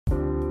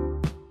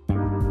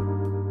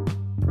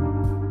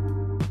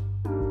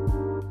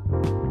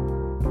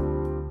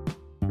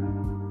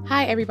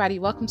Hi, everybody.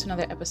 Welcome to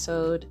another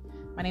episode.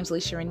 My name is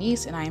Alicia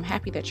Renice, and I am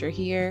happy that you're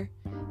here.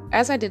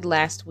 As I did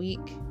last week,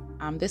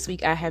 this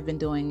week I have been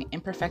doing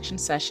Imperfection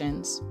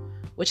sessions,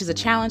 which is a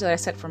challenge that I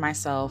set for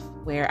myself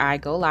where I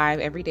go live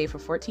every day for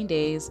 14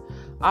 days,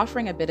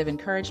 offering a bit of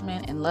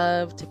encouragement and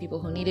love to people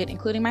who need it,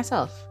 including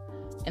myself.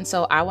 And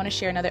so I want to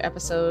share another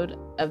episode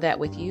of that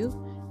with you.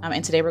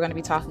 And today we're going to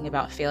be talking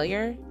about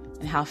failure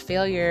and how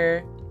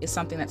failure is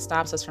something that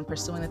stops us from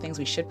pursuing the things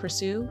we should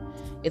pursue.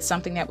 It's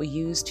something that we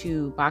use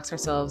to box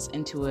ourselves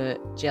into a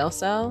jail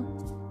cell,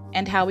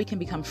 and how we can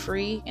become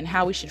free and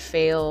how we should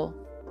fail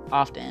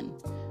often.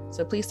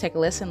 So please take a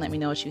listen. Let me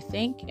know what you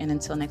think. And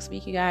until next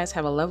week, you guys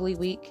have a lovely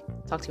week.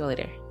 Talk to you all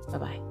later.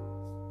 Bye-bye.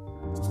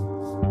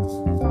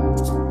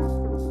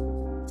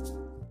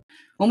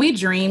 When we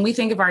dream, we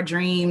think of our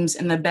dreams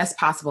in the best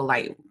possible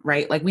light,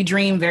 right? Like we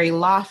dream very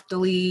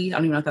loftily. I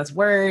don't even know if that's a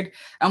word.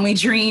 And we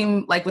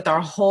dream like with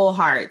our whole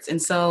hearts.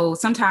 And so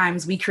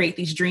sometimes we create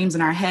these dreams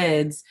in our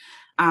heads,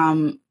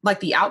 like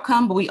the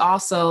outcome, but we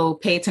also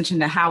pay attention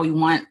to how we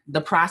want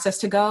the process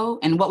to go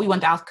and what we want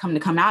the outcome to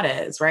come out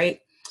as, right?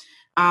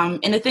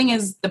 And the thing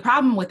is, the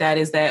problem with that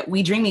is that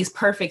we dream these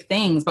perfect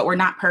things, but we're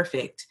not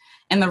perfect.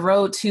 And the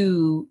road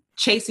to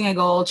chasing a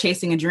goal,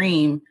 chasing a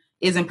dream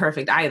isn't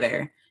perfect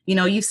either. You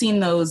know, you've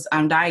seen those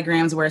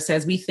diagrams where it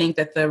says we think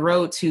that the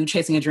road to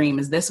chasing a dream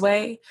is this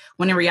way,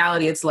 when in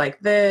reality it's like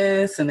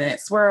this, and then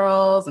it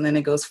swirls, and then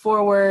it goes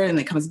forward, and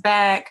it comes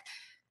back.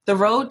 The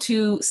road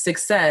to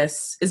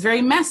success is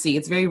very messy.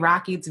 It's very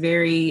rocky. It's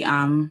very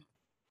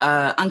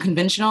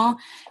unconventional,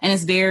 and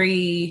it's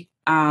very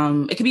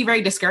it can be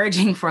very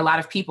discouraging for a lot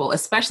of people,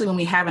 especially when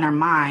we have in our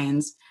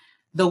minds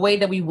the way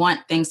that we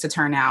want things to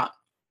turn out.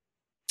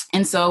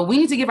 And so we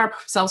need to give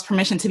ourselves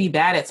permission to be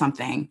bad at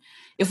something.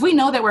 If we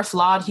know that we're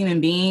flawed human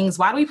beings,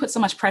 why do we put so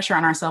much pressure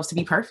on ourselves to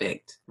be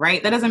perfect,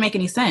 right? That doesn't make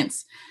any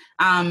sense.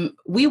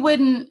 We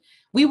wouldn't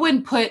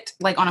put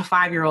like on a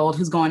 5-year-old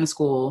who's going to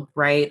school,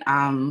 right?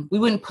 We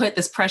wouldn't put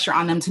this pressure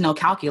on them to know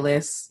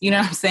calculus, you know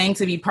what I'm saying?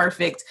 To be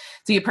perfect,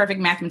 to be a perfect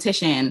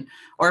mathematician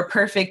or a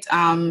perfect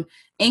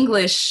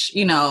English,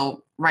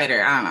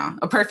 writer. I don't know,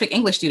 a perfect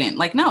English student.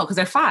 Like, no, because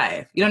they're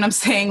 5. You know what I'm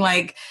saying?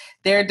 Like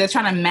they're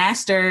trying to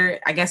master,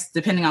 I guess,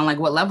 depending on like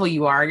what level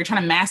you are, you're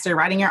trying to master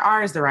writing your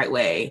R's the right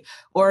way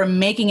or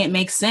making it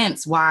make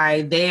sense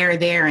why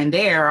there, and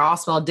there are all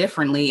spelled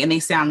differently and they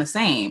sound the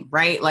same,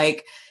 right?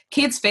 Like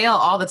kids fail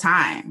all the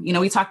time. You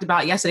know, we talked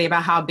about yesterday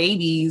about how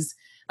babies,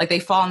 like they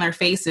fall on their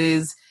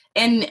faces.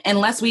 And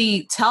unless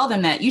we tell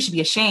them that you should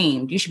be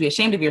ashamed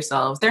of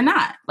yourselves, they're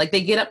not. Like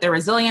they get up, they're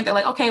resilient. They're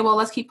like, okay, well,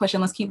 let's keep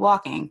pushing. Let's keep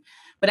walking.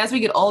 But as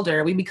we get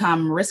older, we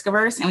become risk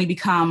averse and we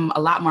become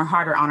a lot more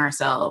harder on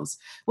ourselves,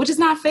 which is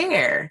not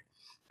fair.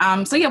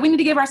 So yeah, we need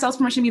to give ourselves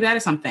permission to be bad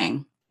at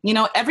something. You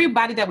know,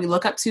 everybody that we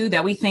look up to,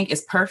 that we think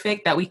is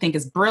perfect, that we think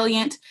is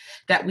brilliant,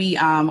 that we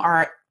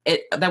are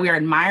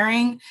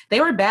admiring, they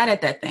were bad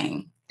at that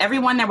thing.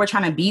 Everyone that we're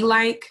trying to be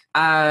like,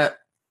 you know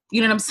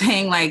what I'm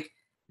saying? Like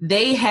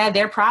they had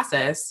their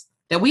process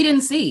that we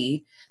didn't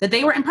see, that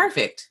they were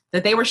imperfect,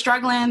 that they were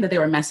struggling, that they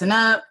were messing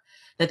up,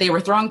 that they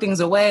were throwing things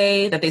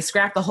away, that they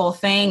scrapped the whole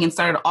thing and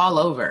started all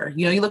over.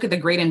 You know, you look at the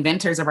great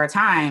inventors of our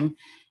time,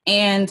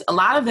 and a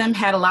lot of them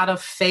had a lot of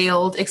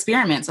failed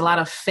experiments, a lot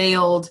of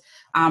failed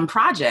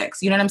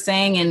projects, you know what I'm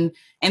saying?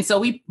 And so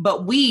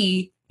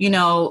we, you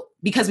know,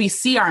 because we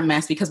see our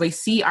mess, because we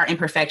see our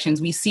imperfections,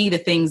 we see the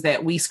things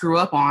that we screw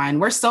up on,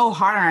 we're so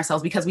hard on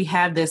ourselves because we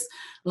have this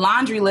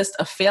laundry list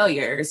of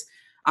failures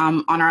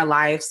on our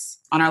lives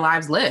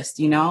list,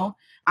 you know?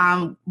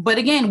 But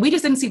again, we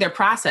just didn't see their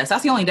process.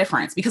 That's the only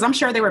difference, because I'm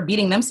sure they were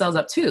beating themselves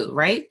up too,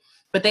 right?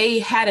 But they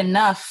had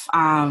enough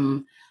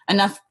pride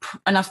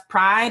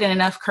and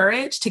enough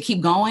courage to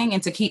keep going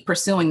and to keep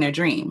pursuing their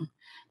dream.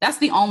 That's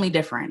the only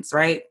difference,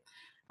 right?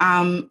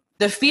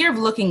 The fear of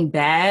looking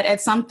bad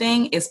at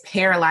something is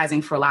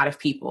paralyzing for a lot of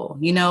people.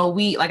 You know,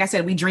 like I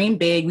said, we dream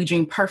big, we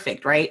dream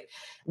perfect, right?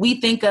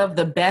 We think of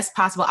the best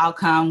possible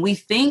outcome. We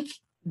think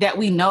that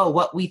we know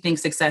what we think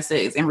success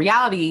is. In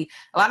reality,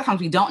 a lot of times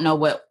we don't know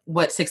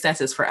what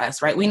success is for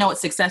us, right? We know what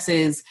success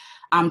is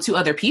to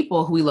other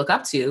people who we look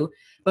up to,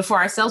 but for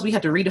ourselves, we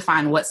have to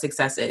redefine what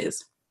success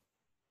is.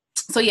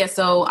 So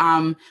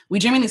we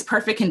dream in these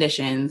perfect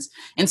conditions.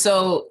 And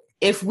so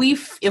if we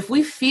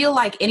feel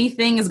like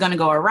anything is going to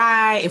go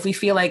awry, if we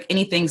feel like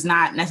anything's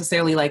not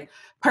necessarily like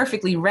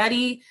perfectly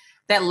ready,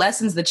 that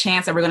lessens the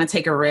chance that we're going to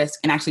take a risk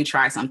and actually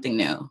try something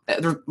new.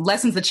 That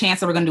lessens the chance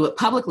that we're going to do it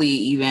publicly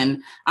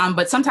even,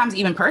 but sometimes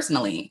even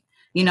personally,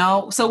 you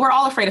know? So we're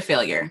all afraid of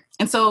failure.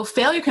 And so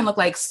failure can look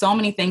like so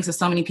many things to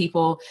so many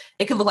people.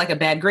 It could look like a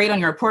bad grade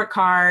on your report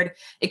card.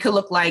 It could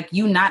look like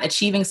you not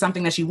achieving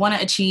something that you want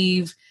to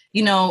achieve.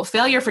 You know,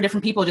 failure for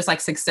different people, just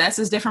like success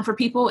is different for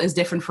people, is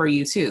different for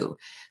you too.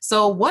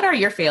 So what are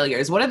your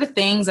failures? What are the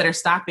things that are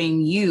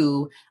stopping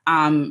you,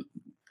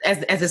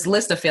 as this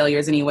list of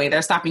failures anyway, that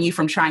are stopping you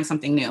from trying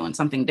something new and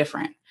something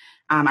different?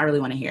 I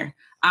really want to hear.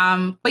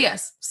 But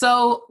yes,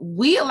 so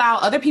we allow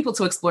other people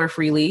to explore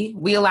freely.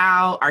 We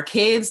allow our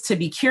kids to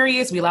be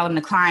curious. We allow them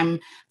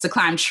to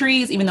climb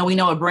trees, even though we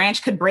know a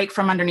branch could break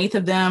from underneath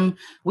of them.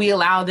 We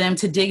allow them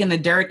to dig in the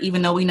dirt,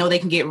 even though we know they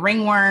can get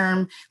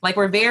ringworm. Like,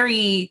 we're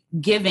very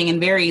giving and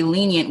very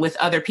lenient with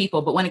other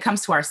people. But when it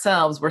comes to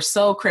ourselves, we're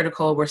so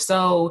critical. We're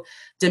so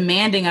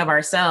demanding of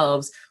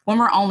ourselves when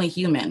we're only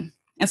human.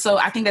 And so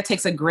I think that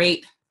takes a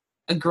great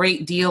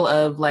deal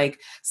of like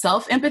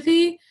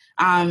self-empathy,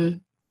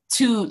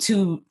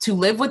 to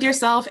live with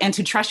yourself and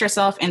to trust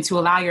yourself and to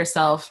allow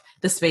yourself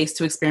the space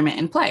to experiment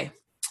and play.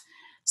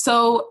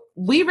 So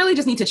we really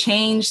just need to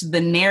change the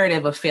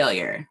narrative of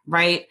failure,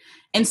 right?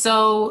 And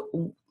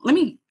so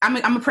I'm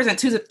gonna present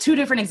two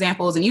different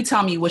examples, and you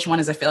tell me which one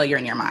is a failure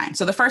in your mind.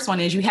 So the first one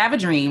is, you have a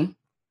dream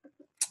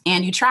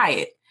and you try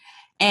it,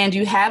 and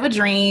you have a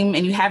dream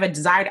and you have a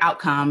desired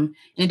outcome,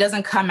 and it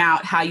doesn't come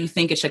out how you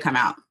think it should come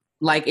out.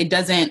 Like, it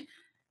doesn't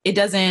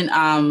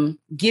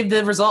give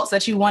the results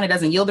that you want. It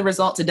doesn't yield the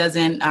results. It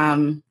doesn't,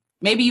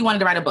 maybe you wanted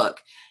to write a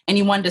book and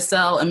you wanted to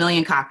sell 1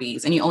 million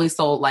copies and you only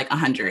sold like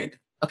 100.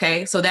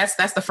 Okay. So that's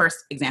the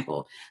first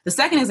example. The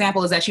second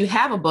example is that you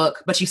have a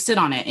book, but you sit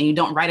on it and you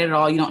don't write it at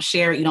all. You don't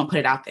share it. You don't put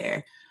it out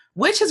there.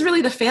 Which is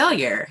really the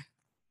failure?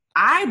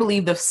 I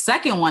believe the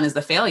second one is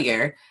the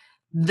failure.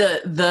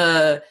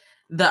 The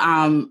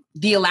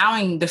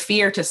allowing the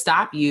fear to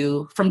stop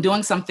you from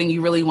doing something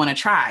you really want to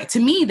try. To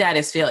me, that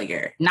is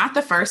failure, not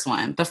the first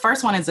one. The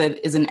first one is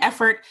an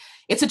effort.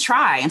 It's a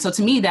try. And so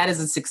to me, that is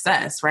a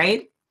success,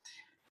 right?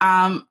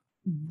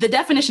 The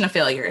definition of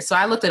failure. So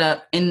I looked it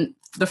up, and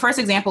the first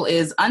example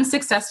is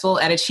unsuccessful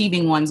at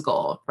achieving one's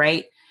goal,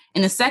 right?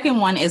 And the second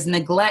one is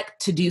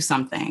neglect to do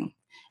something.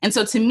 And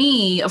so to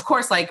me, of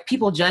course, like,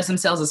 people judge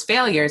themselves as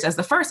failures as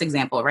the first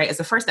example, right? As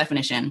the first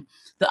definition,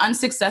 the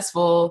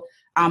unsuccessful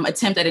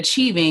attempt at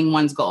achieving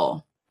one's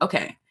goal.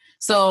 Okay.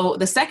 So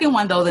the second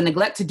one, though, the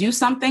neglect to do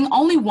something,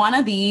 only one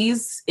of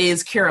these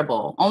is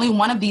curable. Only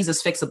one of these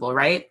is fixable,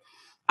 right?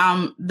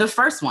 The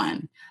first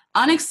one,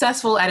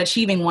 unsuccessful at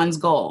achieving one's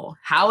goal.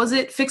 How is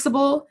it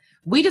fixable?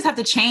 We just have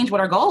to change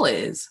what our goal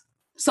is.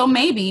 So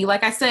maybe,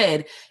 like I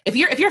said, if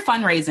you're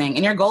fundraising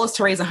and your goal is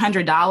to raise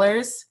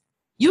 $100,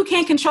 you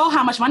can't control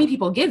how much money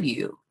people give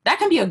you. That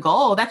can be a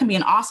goal. That can be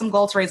an awesome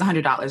goal to raise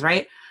 $100,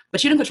 right?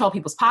 But you don't control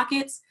people's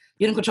pockets.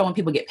 You don't control when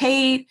people get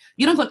paid.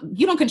 You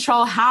don't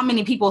control how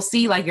many people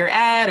see like your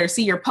ad or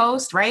see your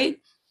post, right?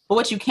 But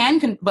what you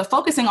can, but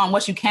focusing on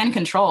what you can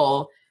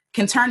control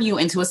can turn you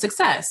into a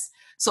success.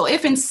 So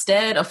if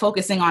instead of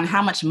focusing on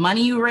how much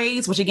money you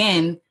raise, which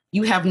again,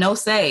 you have no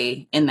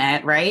say in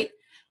that, right?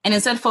 And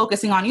instead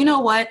focusing on, you know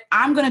what,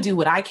 I'm going to do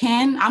what I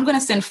can. I'm going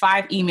to send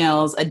 5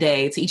 emails a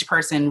day to each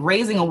person,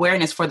 raising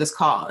awareness for this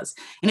cause.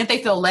 And if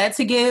they feel led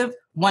to give,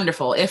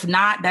 wonderful. If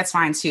not, that's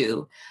fine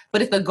too.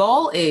 But if the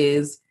goal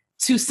is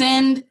to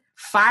send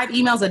 5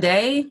 emails a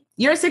day,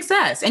 you're a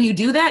success. And you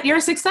do that, you're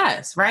a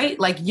success, right?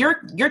 Like,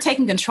 you're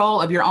taking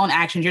control of your own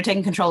actions. You're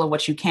taking control of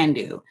what you can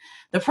do.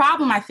 The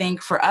problem, I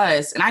think, for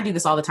us, and I do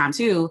this all the time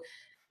too,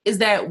 is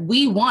that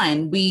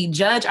we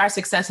judge our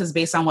successes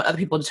based on what other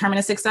people determine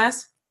as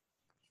success.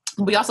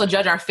 We also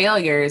judge our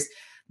failures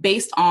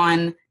based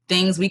on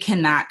things we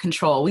cannot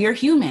control. We are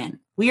human.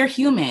 We are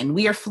human.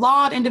 We are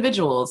flawed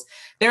individuals.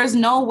 There is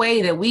no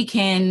way that we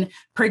can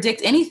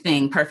predict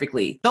anything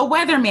perfectly. The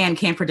weatherman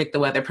can't predict the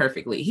weather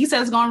perfectly. He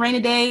said it's going to rain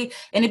today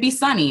and it'd be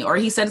sunny, or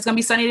he said it's going to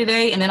be sunny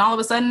today, and then all of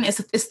a sudden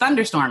it's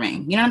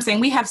thunderstorming. You know what I'm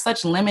saying? We have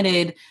such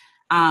limited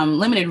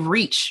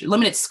reach,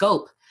 limited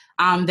scope,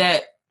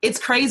 that it's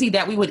crazy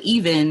that we would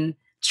even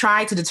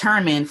try to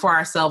determine for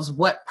ourselves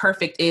what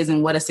perfect is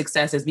and what a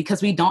success is,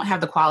 because we don't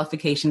have the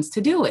qualifications to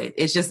do it.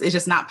 It's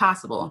just not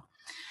possible.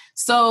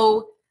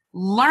 So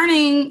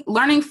learning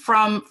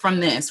from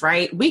this,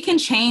 right? We can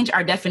change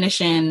our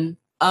definition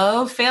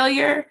of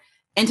failure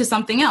into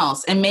something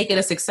else and make it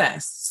a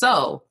success.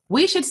 So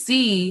we should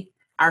see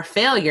our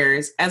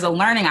failures as a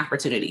learning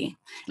opportunity.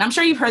 And I'm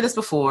sure you've heard this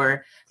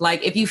before.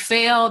 Like, if you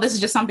fail, this is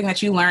just something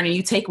that you learn and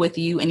you take with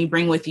you and you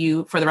bring with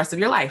you for the rest of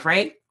your life,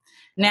 right?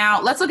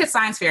 Now, let's look at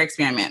science fair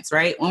experiments,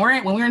 right? When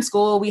we were in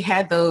school, we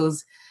had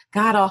those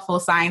god-awful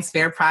science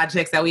fair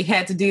projects that we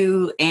had to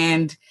do.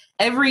 And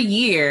every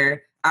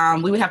year,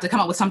 we would have to come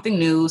up with something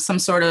new, some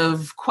sort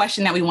of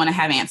question that we want to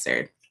have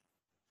answered.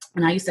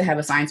 And I used to have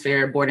a science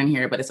fair board in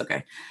here, but it's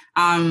okay.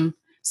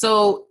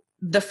 So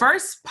the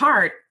first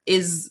part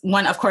is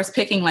one, of course,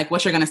 picking like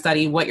what you're going to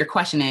study, what your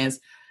question is.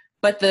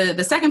 But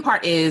the second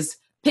part is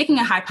picking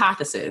a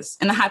hypothesis.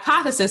 And the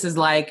hypothesis is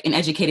like an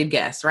educated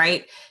guess,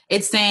 right?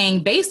 It's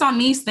saying, based on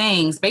these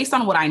things, based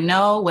on what I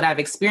know, what I've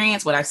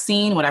experienced, what I've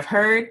seen, what I've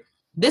heard,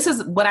 this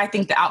is what I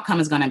think the outcome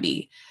is going to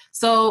be.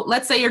 So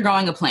let's say you're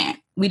growing a plant.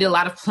 We did a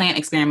lot of plant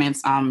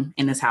experiments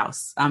in this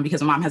house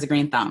because my mom has a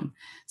green thumb.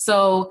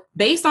 So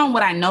based on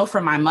what I know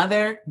from my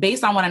mother,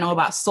 based on what I know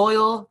about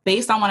soil,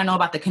 based on what I know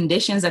about the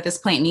conditions that this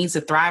plant needs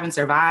to thrive and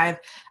survive,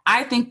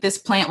 I think this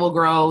plant will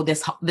grow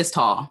this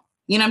tall.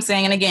 You know what I'm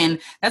saying? And again,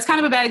 that's kind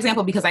of a bad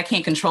example because I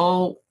can't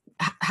control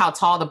how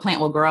tall the plant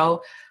will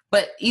grow.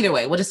 But either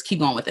way, we'll just keep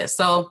going with this.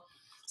 So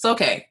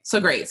okay. So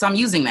great. So I'm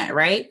using that,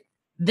 right?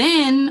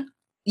 Then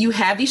you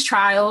have these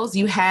trials,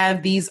 you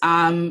have these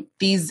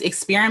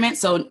experiments.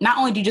 So not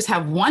only do you just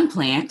have one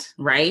plant,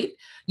 right?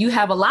 You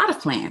have a lot of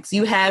plants.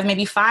 You have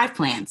maybe 5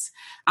 plants.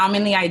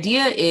 And the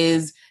idea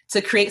is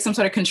to create some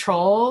sort of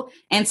control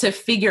and to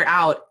figure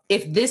out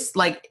if this,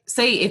 like,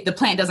 say if the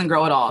plant doesn't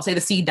grow at all, say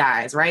the seed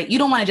dies, right? You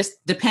don't want to just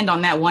depend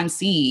on that one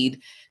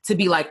seed to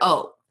be like,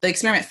 oh, the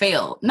experiment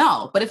failed.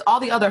 No, but if all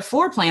the other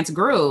 4 plants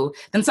grew,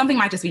 then something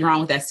might just be wrong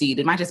with that seed.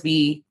 It might just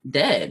be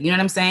dead. You know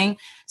what I'm saying?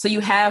 So you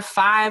have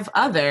 4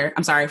 other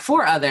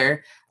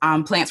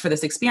plants for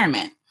this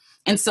experiment.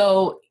 And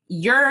so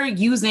you're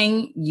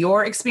using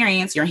your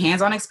experience, your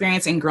hands-on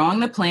experience in growing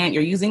the plant.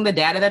 You're using the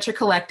data that you're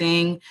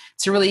collecting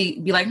to really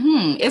be like,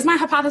 is my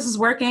hypothesis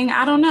working?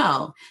 I don't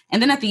know.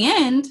 And then at the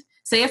end,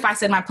 say if I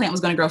said my plant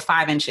was going to grow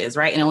 5 inches,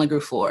 right? And it only grew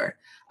 4.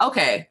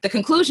 Okay, the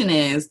conclusion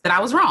is that I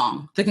was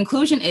wrong. The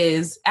conclusion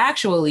is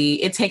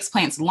actually it takes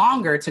plants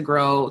longer to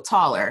grow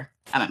taller.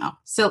 I don't know.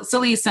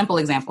 Silly, simple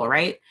example,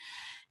 right?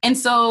 And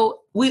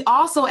so we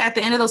also, at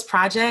the end of those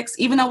projects,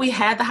 even though we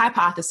had the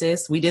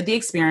hypothesis, we did the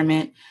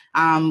experiment,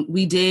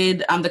 we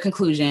did the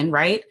conclusion,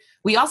 right?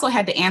 We also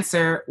had to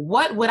answer,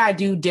 what would I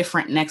do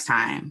different next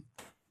time?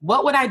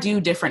 What would I do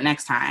different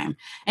next time?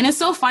 And it's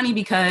so funny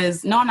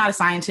because, no, I'm not a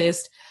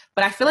scientist,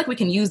 but I feel like we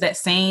can use that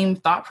same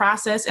thought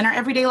process in our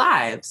everyday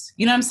lives.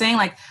 You know what I'm saying?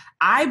 Like,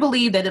 I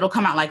believe that it'll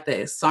come out like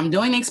this. So I'm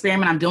doing the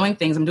experiment, I'm doing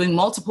things, I'm doing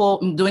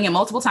it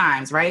multiple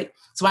times, right?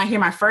 So when I hear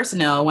my first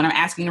no, when I'm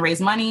asking to raise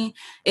money,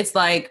 it's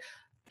like,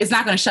 it's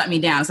not going to shut me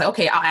down. It's like,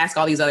 okay, I'll ask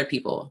all these other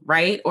people,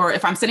 right? Or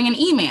if I'm sending an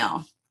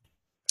email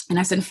and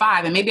I send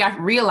 5 and maybe I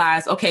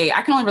realize, okay,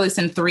 I can only really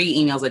send 3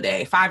 emails a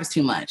day. 5 is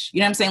too much. You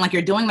know what I'm saying? Like,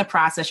 you're doing the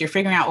process, you're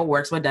figuring out what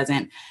works, what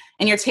doesn't,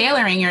 and you're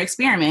tailoring your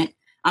experiment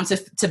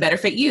to better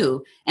fit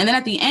you. And then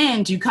at the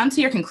end, you come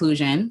to your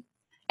conclusion.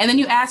 And then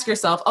you ask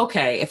yourself,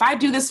 okay, if I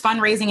do this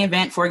fundraising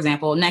event, for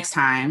example, next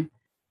time,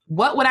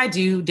 what would I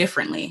do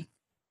differently?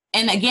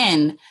 And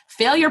again,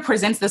 failure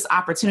presents this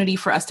opportunity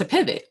for us to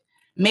pivot.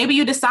 Maybe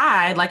you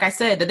decide, like I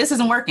said, that this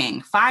isn't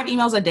working. 5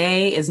 emails a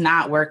day is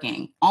not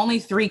working. Only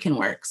 3 can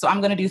work. So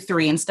I'm going to do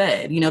 3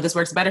 instead. You know, this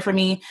works better for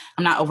me.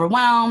 I'm not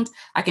overwhelmed.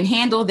 I can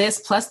handle this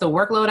plus the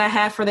workload I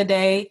have for the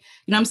day.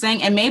 You know what I'm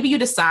saying? And maybe you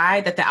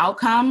decide that the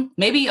outcome,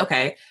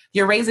 okay,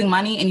 you're raising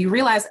money and you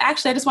realize,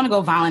 actually, I just want to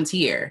go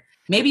volunteer.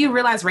 Maybe you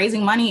realize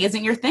raising money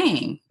isn't your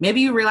thing.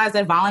 Maybe you realize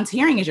that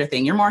volunteering is your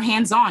thing. You're more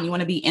hands-on. You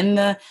want to be in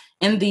the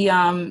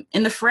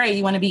fray.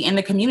 You want to be in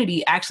the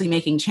community, actually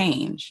making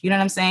change. You know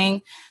what I'm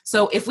saying?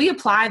 So if we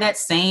apply that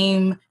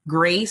same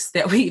grace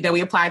that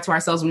we applied to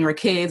ourselves when we were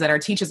kids, that our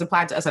teachers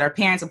applied to us, that our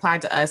parents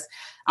applied to us,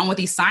 with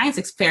these science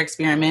fair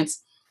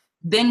experiments,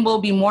 then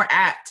we'll be more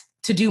apt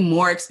to do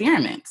more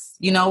experiments.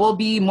 You know, we'll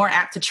be more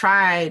apt to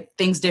try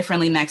things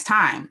differently next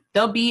time.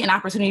 There'll be an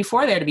opportunity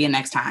for there to be a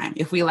next time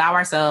if we allow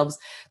ourselves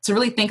to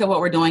really think of what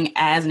we're doing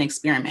as an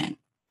experiment.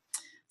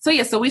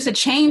 So we should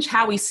change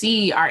how we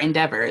see our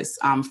endeavors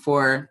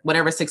for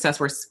whatever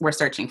success we're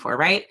searching for,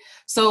 right?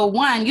 So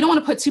 1, you don't want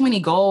to put too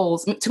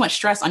much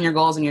stress on your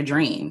goals and your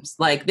dreams.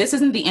 Like, this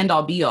isn't the end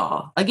all be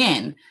all.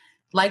 Again,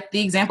 like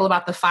the example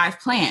about the 5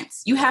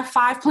 plants, you have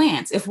 5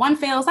 plants. If 1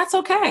 fails, that's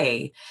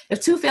okay.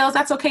 If 2 fails,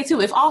 that's okay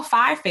too. If all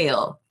 5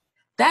 fail,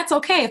 that's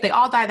okay. If they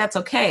all die, that's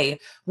okay.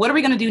 What are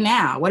we going to do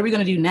now? What are we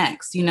going to do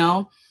next? You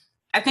know,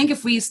 I think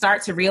if we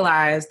start to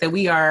realize that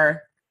we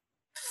are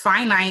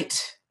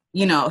finite,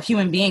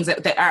 human beings,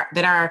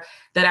 that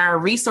our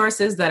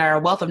resources, that our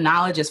wealth of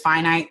knowledge is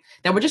finite,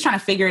 that we're just trying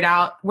to figure it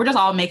out. We're just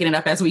all making it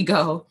up as we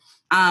go.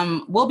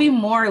 We'll be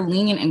more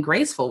lenient and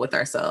graceful with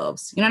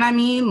ourselves. You know what I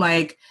mean?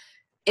 Like,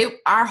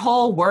 our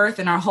whole worth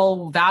and our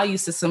whole value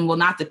system will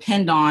not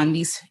depend on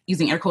these,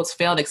 using air quotes,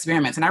 failed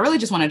experiments. And I really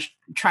just want to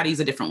try to use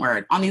a different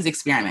word, on these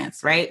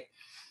experiments, right?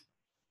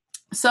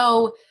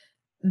 So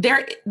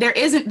this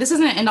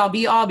isn't an end all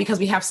be all, because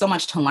we have so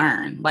much to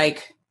learn.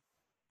 Like,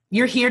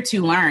 you're here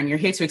to learn. You're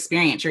here to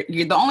experience.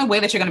 You're the only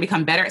way that you're going to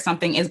become better at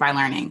something is by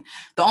learning.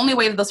 The only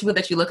way that those people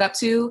that you look up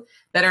to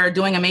that are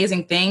doing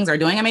amazing things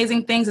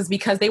is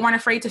because they weren't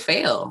afraid to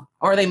fail,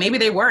 or maybe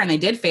they were and they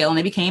did fail and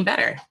they became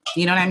better.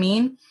 You know what I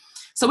mean?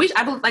 So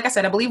like I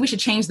said, I believe we should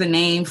change the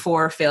name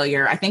for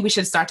failure. I think we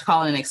should start to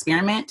call it an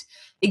experiment.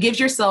 It gives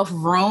yourself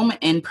room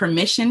and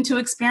permission to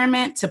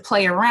experiment, to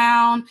play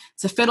around,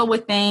 to fiddle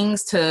with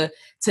things, to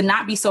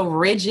not be so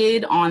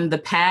rigid on the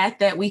path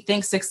that we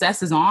think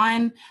success is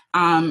on,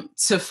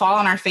 to fall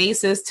on our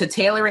faces, to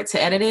tailor it,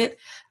 to edit it.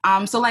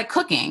 So like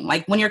cooking,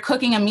 like when you're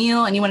cooking a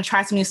meal and you want to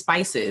try some new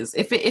spices,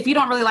 if you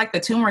don't really like the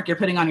turmeric you're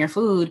putting on your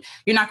food,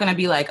 you're not going to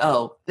be like,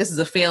 oh, this is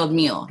a failed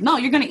meal. No,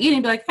 you're going to eat it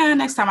and be like,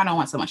 next time I don't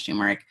want so much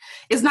turmeric.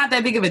 It's not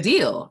that big of a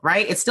deal,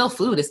 right? It's still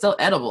food. It's still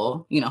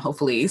edible,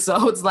 hopefully.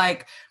 So it's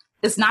like,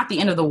 it's not the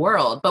end of the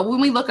world. But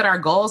when we look at our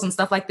goals and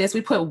stuff like this,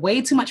 we put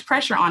way too much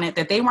pressure on it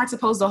that they weren't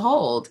supposed to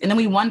hold. And then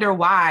we wonder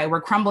why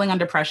we're crumbling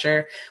under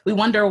pressure. We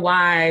wonder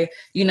why,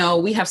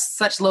 we have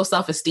such low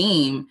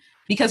self-esteem,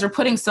 because we're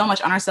putting so much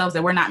on ourselves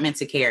that we're not meant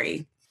to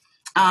carry.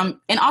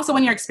 And also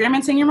when you're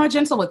experimenting, you're more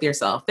gentle with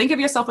yourself. Think of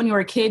yourself when you were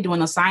a kid doing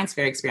those science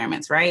fair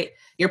experiments, right?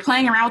 You're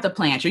playing around with the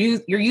plants.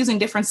 You're using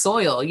different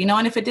soil, you know,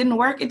 and if it didn't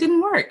work, it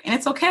didn't work. And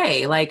it's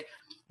okay. Like,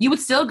 you would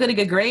still get a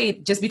good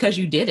grade just because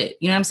you did it.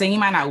 You know what I'm saying? You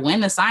might not win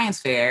the science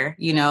fair,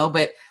 you know,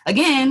 but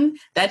again,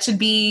 that should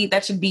be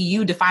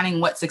you defining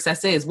what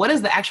success is. What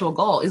is the actual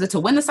goal? Is it to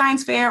win the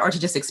science fair or to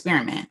just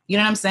experiment? You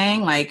know what I'm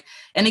saying? Like,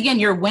 and again,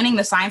 you're winning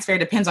the science fair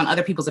depends on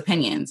other people's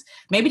opinions.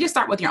 Maybe just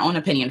start with your own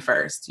opinion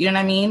first. You know what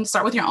I mean?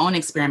 Start with your own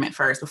experiment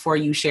first before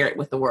you share it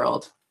with the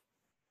world.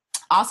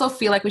 Also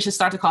feel like we should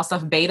start to call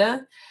stuff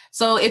beta.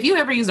 So if you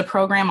ever use a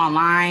program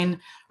online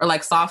or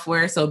like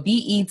software, so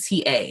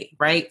beta,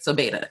 right? So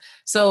beta.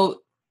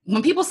 So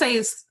when people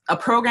say a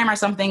program or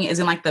something is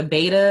in like the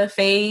beta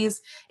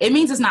phase, it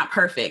means it's not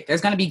perfect.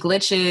 There's going to be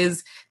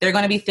glitches. There are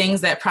going to be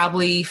things that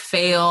probably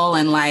fail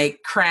and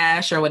like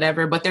crash or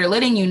whatever, but they're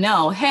letting you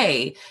know,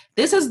 hey,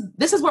 this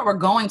is what we're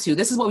going to,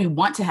 this is what we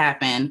want to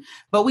happen.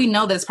 But we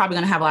know that it's probably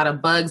going to have a lot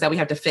of bugs that we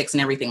have to fix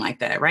and everything like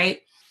that,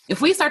 right? If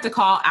we start to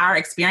call our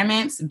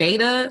experiments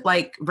beta,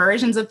 like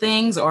versions of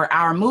things, or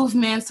our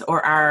movements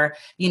or our,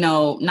 you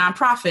know,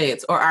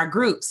 nonprofits or our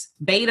groups,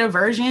 beta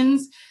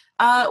versions,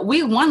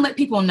 we let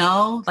people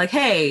know like,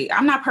 hey,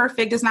 I'm not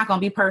perfect. It's not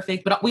going to be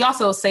perfect. But we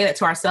also say that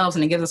to ourselves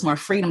and it gives us more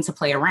freedom to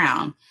play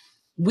around.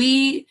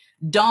 We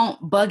don't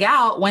bug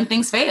out when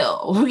things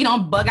fail. We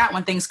don't bug out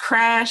when things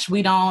crash.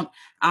 We don't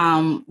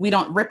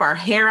rip our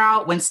hair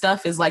out when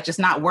stuff is like just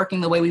not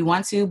working the way we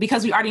want to,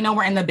 because we already know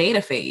we're in the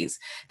beta phase.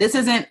 This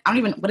isn't,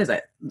 what is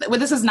it? Well,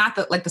 this is not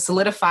the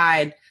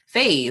solidified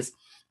phase.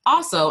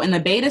 Also in the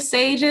beta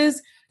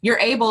stages, you're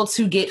able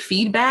to get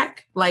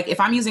feedback. Like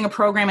if I'm using a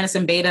program and it's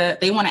in beta,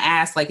 they usually want to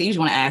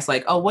ask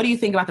like, oh, what do you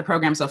think about the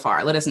program so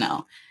far? Let us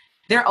know.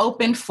 They're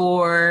open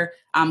for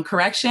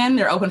correction.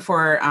 They're open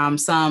for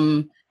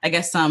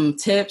some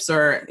tips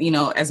or, you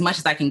know, as much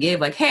as I can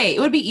give, like, hey, it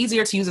would be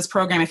easier to use this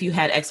program if you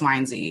had X, Y,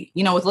 and Z,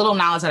 you know, with little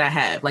knowledge that I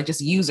have, like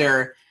just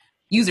user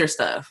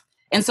stuff.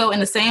 And so in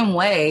the same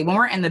way, when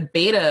we're in the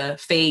beta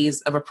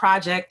phase of a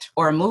project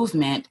or a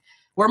movement,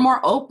 we're more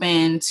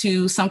open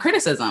to some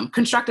criticism,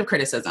 constructive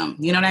criticism.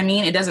 You know what I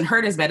mean? It doesn't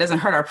hurt as bad. It doesn't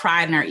hurt our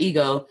pride and our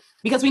ego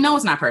because we know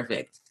it's not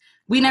perfect.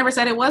 We never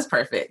said it was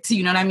perfect.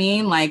 You know what I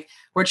mean? Like,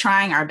 we're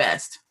trying our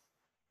best.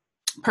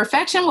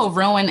 Perfection will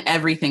ruin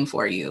everything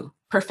for you.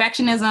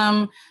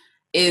 Perfectionism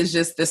is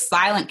just the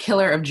silent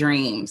killer of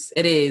dreams.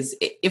 It is.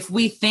 If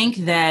we think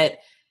that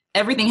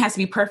everything has to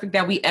be perfect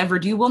that we ever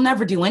do, we'll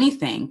never do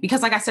anything.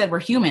 Because like I said, we're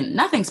human.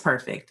 Nothing's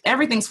perfect.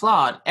 Everything's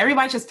flawed.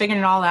 Everybody's just figuring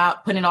it all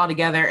out, putting it all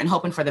together and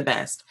hoping for the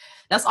best.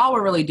 That's all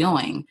we're really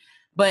doing.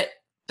 But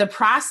the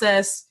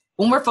process,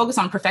 when we're focused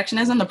on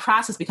perfectionism, the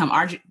process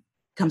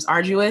becomes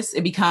arduous.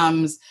 It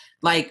becomes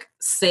like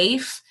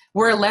safe.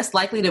 We're less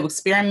likely to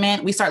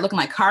experiment. We start looking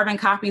like carbon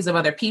copies of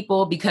other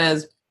people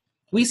because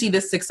we see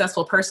this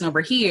successful person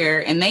over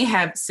here and they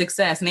have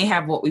success and they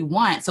have what we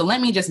want. So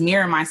let me just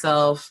mirror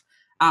myself,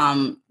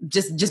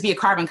 just be a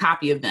carbon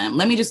copy of them.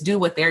 Let me just do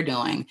what they're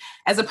doing,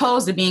 as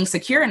opposed to being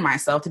secure in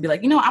myself to be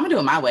like, you know, I'm gonna do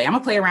it my way. I'm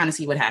gonna play around and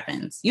see what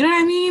happens. You know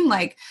what I mean?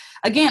 Like,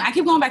 again, I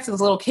keep going back to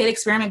this little kid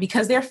experiment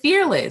because they're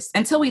fearless.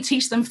 Until we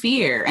teach them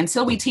fear,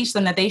 until we teach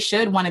them that they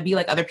should want to be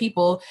like other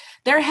people,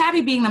 they're happy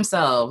being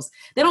themselves.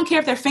 They don't care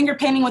if they're finger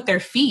painting with their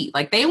feet.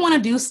 Like, they want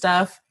to do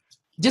stuff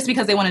just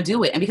because they want to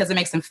do it and because it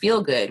makes them feel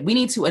good. We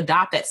need to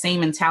adopt that same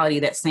mentality,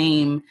 that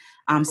same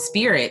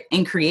spirit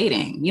in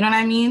creating. You know what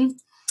I mean?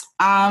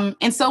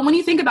 And so when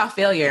you think about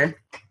failure,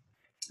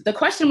 the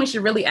question we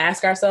should really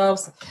ask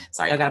ourselves,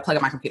 sorry, I got to plug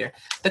up my computer.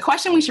 The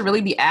question we should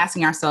really be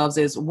asking ourselves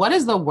is, what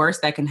is the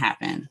worst that can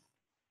happen?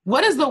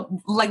 What is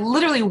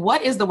literally,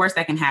 what is the worst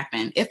that can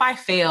happen? If I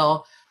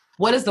fail,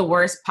 what is the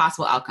worst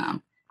possible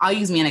outcome? I'll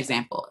use me as an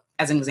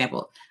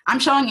example. I'm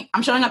showing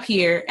up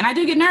here and I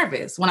do get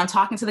nervous when I'm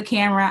talking to the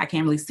camera. I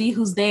can't really see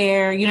who's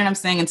there. You know what I'm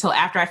saying? Until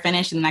after I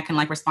finish and then I can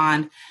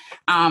respond.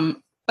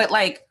 But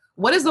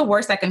what is the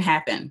worst that can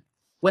happen?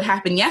 What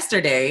happened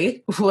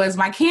yesterday was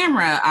my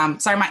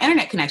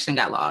internet connection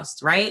got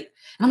lost, right?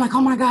 And I'm like,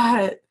 oh my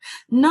God,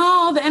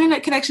 no, the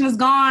internet connection is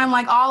gone.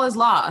 Like, all is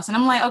lost. And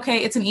I'm like,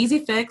 okay, it's an easy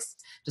fix.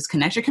 Just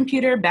connect your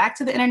computer back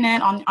to the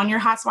internet on your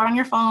hotspot on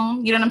your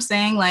phone. You know what I'm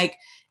saying?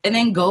 And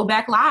then go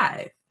back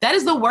live. That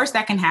is the worst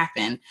that can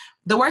happen.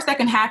 The worst that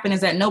can happen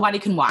is that nobody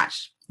can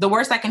watch. The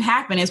worst that can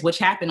happen is which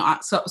happened.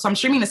 So I'm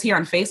streaming this here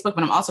on Facebook,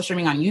 but I'm also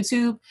streaming on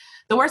YouTube.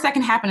 The worst that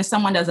can happen is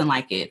someone doesn't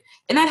like it.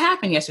 And that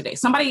happened yesterday.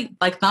 Somebody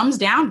thumbs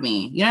downed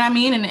me, you know what I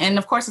mean? And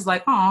of course it's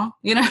like, oh,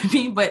 you know what I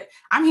mean? But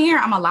I'm here,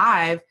 I'm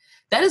alive.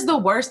 That is the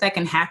worst that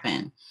can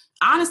happen.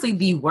 Honestly,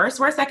 the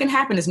worst that can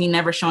happen is me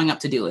never showing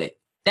up to do it.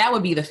 That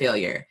would be the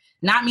failure.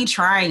 Not me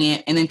trying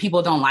it and then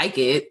people don't like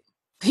it.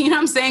 You know what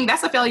I'm saying?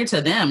 That's a failure to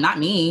them, not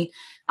me.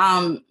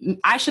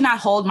 I should not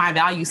hold my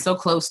value so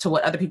close to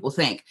what other people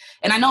think.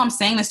 And I know I'm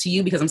saying this to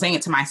you because I'm saying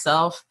it to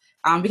myself,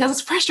 because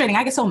it's frustrating.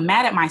 I get so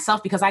mad at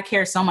myself because I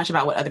care so much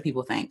about what other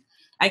people think.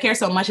 I care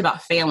so much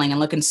about failing and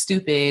looking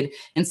stupid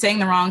and saying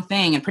the wrong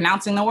thing and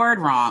pronouncing the word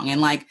wrong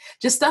and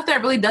just stuff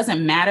that really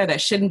doesn't matter,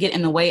 that shouldn't get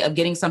in the way of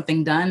getting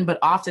something done. But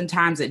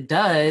oftentimes it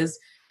does,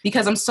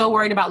 because I'm so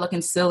worried about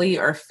looking silly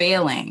or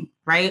failing,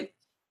 right?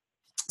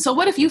 So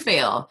what if you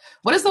fail?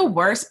 What is the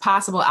worst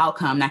possible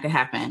outcome that could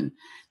happen?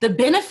 The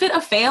benefit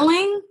of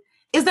failing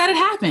is that it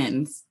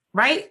happens,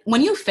 right?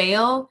 When you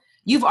fail,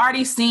 you've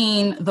already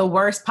seen the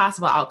worst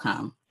possible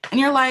outcome. And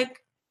you're like,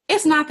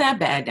 it's not that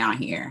bad down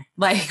here.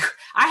 Like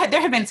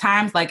there have been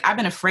times like I've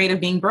been afraid of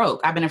being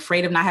broke. I've been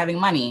afraid of not having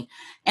money.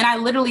 And I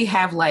literally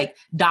have like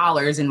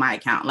dollars in my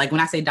account. Like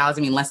when I say dollars,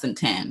 I mean less than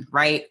 10,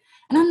 right?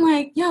 And I'm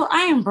like, yo,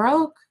 I am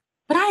broke,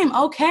 but I am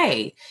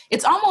okay.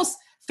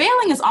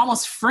 Failing is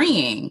almost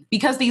freeing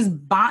because this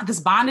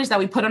bondage that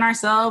we put on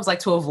ourselves, like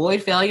to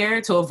avoid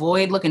failure, to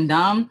avoid looking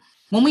dumb.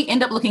 When we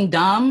end up looking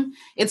dumb,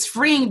 it's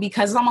freeing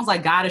because it's almost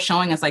like God is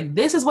showing us like,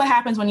 this is what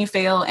happens when you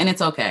fail and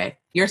it's okay.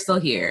 You're still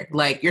here.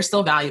 Like you're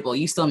still valuable.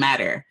 You still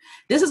matter.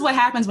 This is what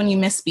happens when you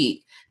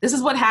misspeak. This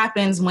is what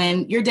happens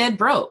when you're dead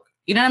broke.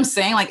 You know what I'm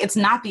saying? Like it's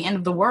not the end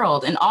of the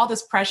world. And all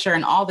this pressure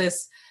and all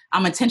this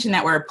attention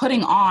that we're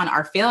putting on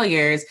our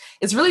failures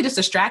is really just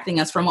distracting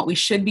us from what we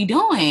should be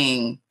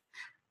doing.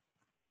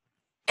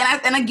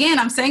 And again,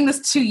 I'm saying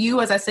this to you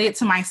as I say it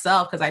to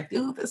myself, because I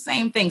do the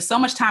same thing. So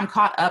much time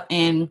caught up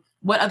in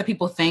what other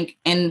people think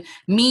and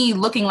me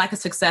looking like a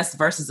success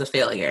versus a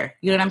failure.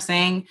 You know what I'm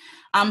saying?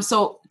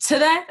 So to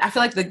that, I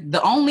feel like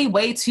the only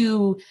way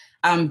to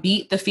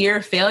beat the fear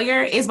of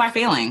failure is by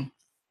failing.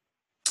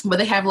 But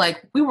they have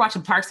we were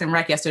watching Parks and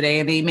Rec yesterday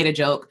and they made a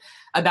joke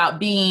about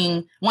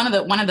being one of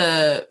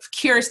the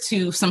cures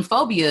to some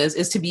phobias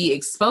is to be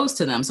exposed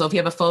to them. So if you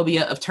have a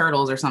phobia of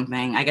turtles or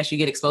something, I guess you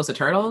get exposed to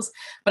turtles.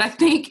 But I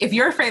think if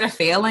you're afraid of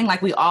failing,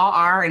 like we all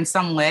are in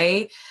some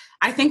way,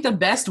 I think the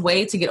best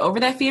way to get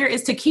over that fear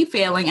is to keep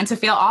failing and to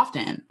fail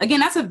often. Again,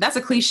 that's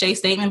a cliche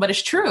statement, but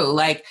it's true.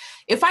 Like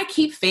if I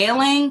keep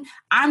failing,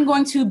 I'm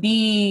going to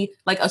be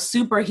like a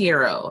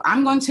superhero.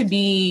 I'm going to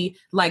be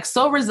like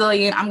so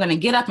resilient. I'm going to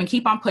get up and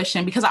keep on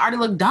pushing because I already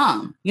look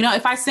dumb. You know,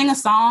 if I sing a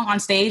song on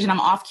stage and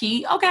I'm off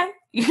key, okay.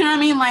 You know what I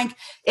mean? Like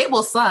it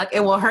will suck.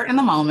 It will hurt in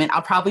the moment.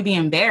 I'll probably be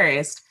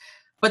embarrassed.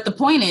 But the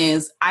point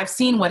is, I've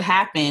seen what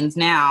happens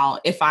now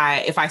if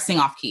I sing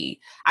off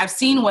key. I've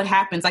seen what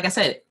happens, like I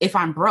said, if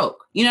I'm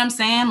broke. You know what I'm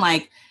saying?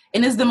 Like,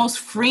 and it's the most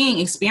freeing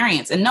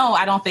experience. And no,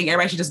 I don't think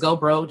everybody should just go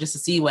broke just to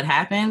see what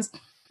happens.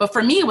 But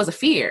for me, it was a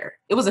fear.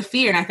 It was a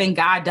fear. And I think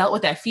God dealt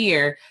with that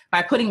fear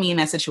by putting me in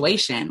that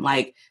situation.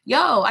 Like,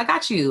 yo, I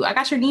got you. I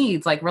got your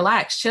needs. Like,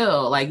 relax,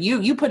 chill. Like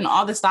you putting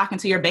all this stock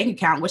into your bank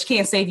account, which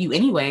can't save you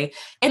anyway.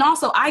 And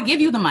also, I give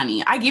you the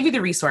money. I give you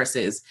the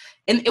resources.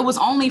 And it was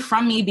only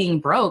from me being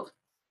broke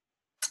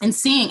and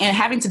seeing and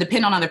having to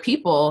depend on other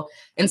people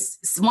and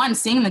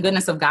seeing the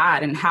goodness of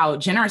God and how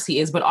generous he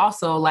is, but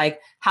also like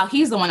how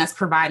he's the one that's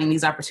providing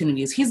these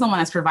opportunities. He's the one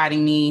that's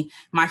providing me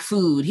my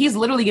food. He's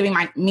literally giving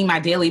me my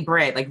daily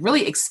bread, like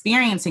really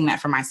experiencing that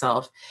for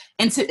myself.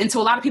 And to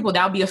a lot of people,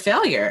 that would be a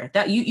failure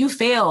that you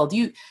failed,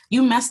 you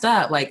messed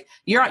up. Like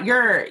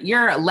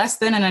you're less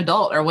than an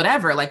adult or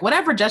whatever, like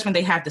whatever judgment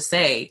they have to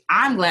say.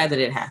 I'm glad that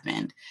it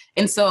happened.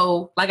 And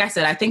so, like I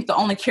said, I think the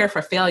only cure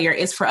for failure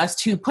is for us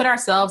to put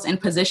ourselves in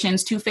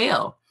positions to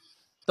fail.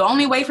 The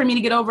only way for me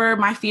to get over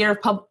my fear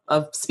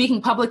of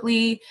speaking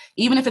publicly,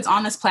 even if it's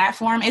on this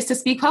platform, is to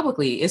speak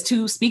publicly, is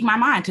to speak my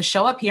mind, to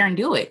show up here and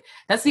do it.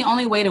 That's the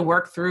only way to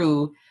work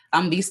through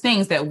these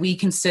things that we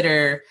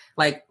consider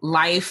like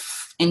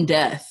life and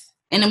death.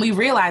 And then we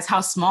realize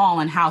how small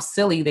and how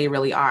silly they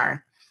really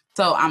are.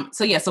 So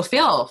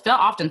fail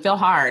often, fail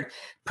hard,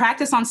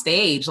 practice on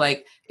stage.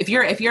 Like if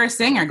you're a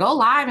singer, go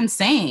live and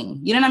sing,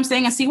 you know what I'm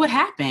saying? And see what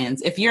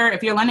happens. If you're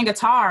learning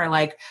guitar,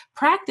 like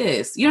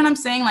practice, you know what I'm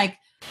saying? Like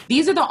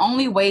these are the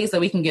only ways that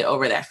we can get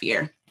over that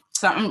fear.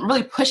 So I'm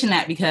really pushing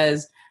that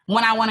because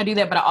one, I want to do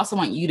that, but I also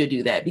want you to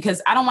do that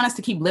because I don't want us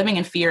to keep living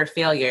in fear of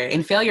failure,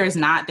 and failure is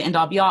not the end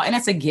all be all. And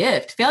it's a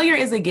gift. Failure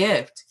is a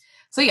gift.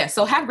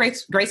 So have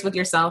grace with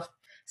yourself.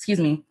 Excuse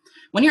me.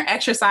 When you're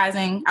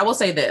exercising, I will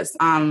say this.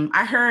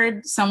 I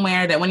heard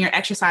somewhere that when you're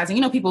exercising,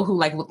 you know, people who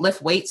like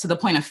lift weights to the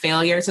point of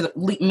failure,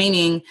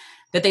 meaning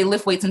that they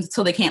lift weights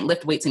until they can't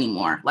lift weights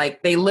anymore.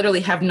 Like they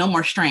literally have no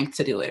more strength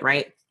to do it,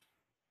 right?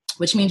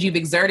 Which means you've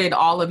exerted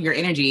all of your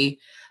energy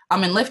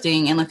in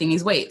lifting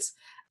these weights.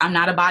 I'm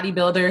not a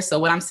bodybuilder, so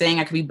what I'm saying,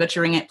 I could be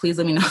butchering it. Please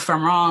let me know if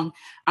I'm wrong.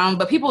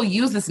 But people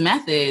use this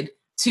method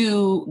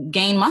to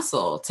gain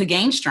muscle, to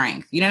gain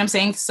strength. You know what I'm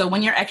saying? So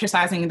when you're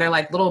exercising, they're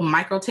like little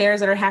micro tears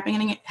that are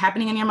happening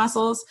in your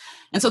muscles.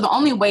 And so the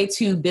only way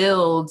to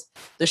build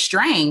the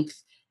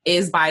strength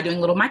is by doing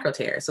little micro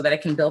tears so that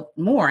it can build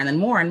more and then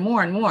more and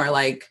more and more.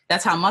 Like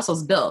that's how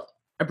muscle's built,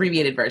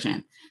 abbreviated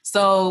version.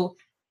 So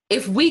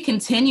if we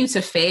continue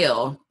to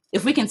fail,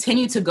 if we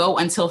continue to go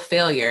until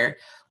failure,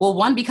 we'll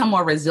one, become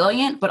more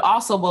resilient, but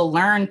also we'll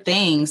learn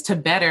things to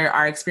better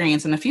our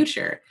experience in the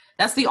future.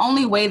 That's the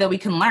only way that we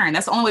can learn.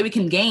 That's the only way we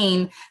can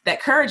gain that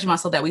courage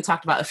muscle that we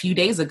talked about a few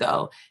days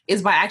ago,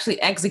 is by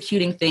actually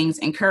executing things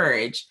in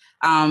courage.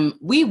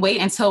 We wait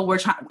until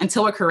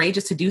we're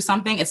courageous to do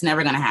something. It's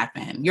never going to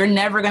happen. You're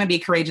never going to be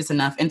courageous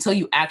enough until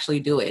you actually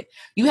do it.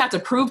 You have to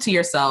prove to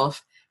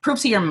yourself, prove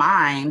to your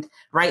mind,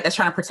 right? That's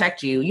trying to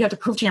protect you. You have to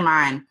prove to your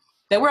mind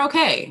that we're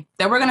okay,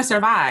 that we're going to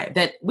survive,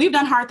 that we've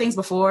done hard things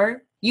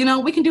before. You know,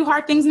 we can do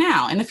hard things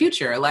now in the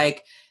future.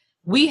 Like,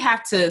 we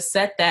have to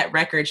set that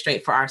record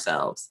straight for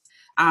ourselves,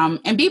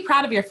 and be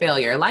proud of your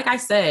failure. Like I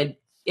said,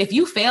 if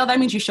you fail, that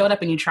means you showed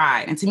up and you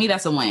tried. And to me,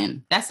 that's a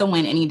win. That's a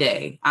win any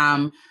day.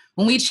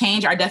 When we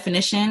change our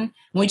definition,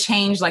 when we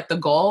change like the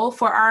goal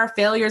for our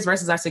failures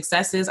versus our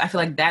successes, I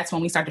feel like that's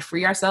when we start to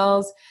free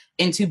ourselves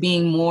into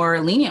being more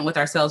lenient with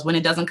ourselves when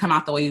it doesn't come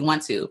out the way we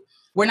want to.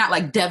 We're not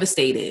like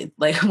devastated,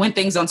 like when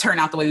things don't turn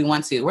out the way we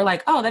want to. We're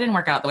like, oh, that didn't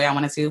work out the way I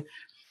wanted to.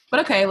 But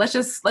okay,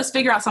 let's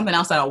figure out something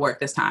else that'll work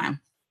this time.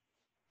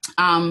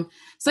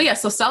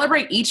 So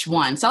celebrate each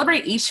one,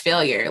 celebrate each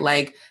failure,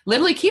 like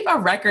literally keep a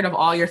record of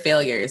all your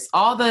failures,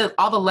 all the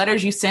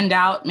letters you send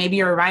out. Maybe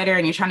you're a writer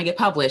and you're trying to get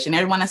published and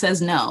everyone that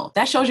says no,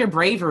 that shows your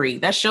bravery.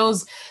 That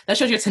shows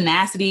your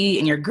tenacity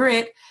and your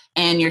grit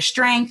and your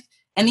strength.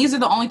 And these are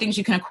the only things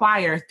you can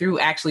acquire through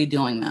actually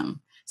doing them.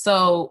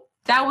 So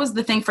that was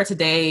the thing for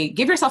today.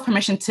 Give yourself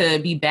permission to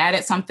be bad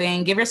at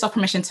something. Give yourself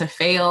permission to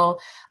fail.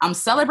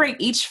 Celebrate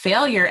each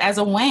failure as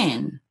a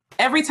win.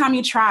 Every time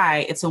you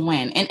try, it's a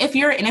win. And if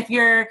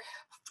you're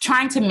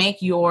trying to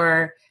make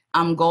your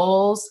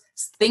goals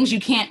things you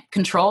can't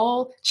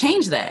control,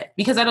 change that,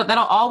 because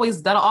that'll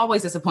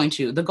always disappoint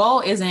you. The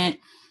goal isn't,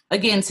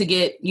 again, to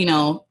get,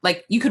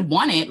 like, you could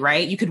want it,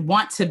 right? You could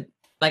want to,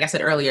 like I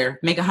said earlier,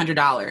 make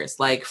 $100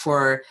 like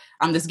for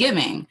this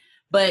giving,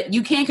 but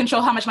you can't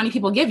control how much money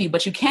people give you,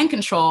 but you can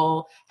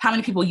control how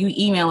many people you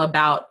email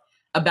about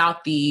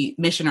the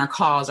mission or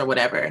cause or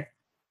whatever.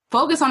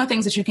 Focus on the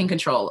things that you can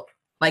control.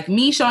 Like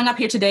me showing up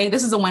here today,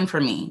 this is a win for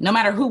me. No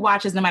matter who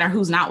watches, no matter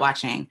who's not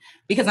watching,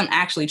 because I'm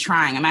actually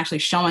trying. I'm actually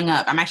showing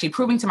up. I'm actually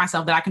proving to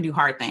myself that I can do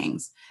hard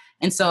things.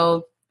 And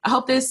so I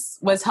hope this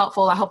was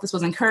helpful. I hope this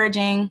was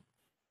encouraging.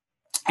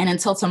 And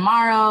until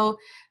tomorrow,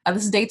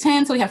 this is day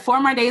 10. So we have 4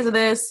 more days of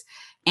this.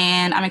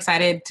 And I'm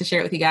excited to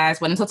share it with you guys.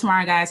 But until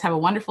tomorrow, guys, have a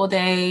wonderful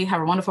day.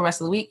 Have a wonderful rest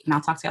of the week. And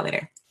I'll talk to y'all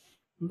later.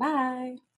 Bye.